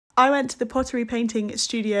I went to the pottery painting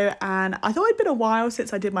studio and I thought it'd been a while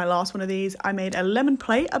since I did my last one of these. I made a lemon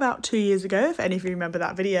plate about 2 years ago, if any of you remember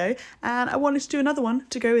that video, and I wanted to do another one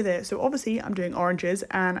to go with it. So obviously I'm doing oranges,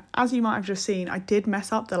 and as you might have just seen, I did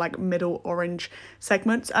mess up the like middle orange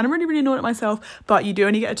segments and I'm really annoyed at myself, but you do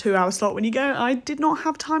only get a 2-hour slot when you go. I did not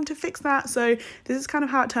have time to fix that, so this is kind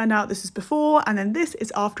of how it turned out. This is before and then this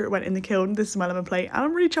is after it went in the kiln. This is my lemon plate and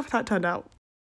I'm really chuffed how it turned out.